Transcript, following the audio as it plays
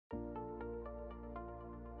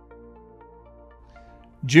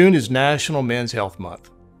June is National Men's Health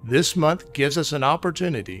Month. This month gives us an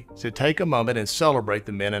opportunity to take a moment and celebrate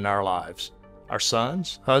the men in our lives, our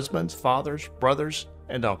sons, husbands, fathers, brothers,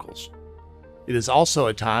 and uncles. It is also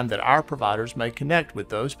a time that our providers may connect with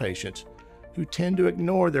those patients who tend to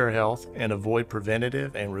ignore their health and avoid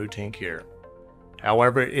preventative and routine care.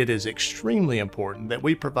 However, it is extremely important that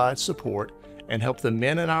we provide support and help the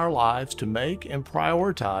men in our lives to make and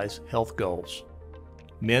prioritize health goals.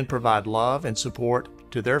 Men provide love and support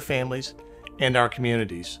to their families and our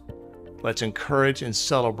communities. Let's encourage and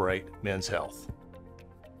celebrate men's health.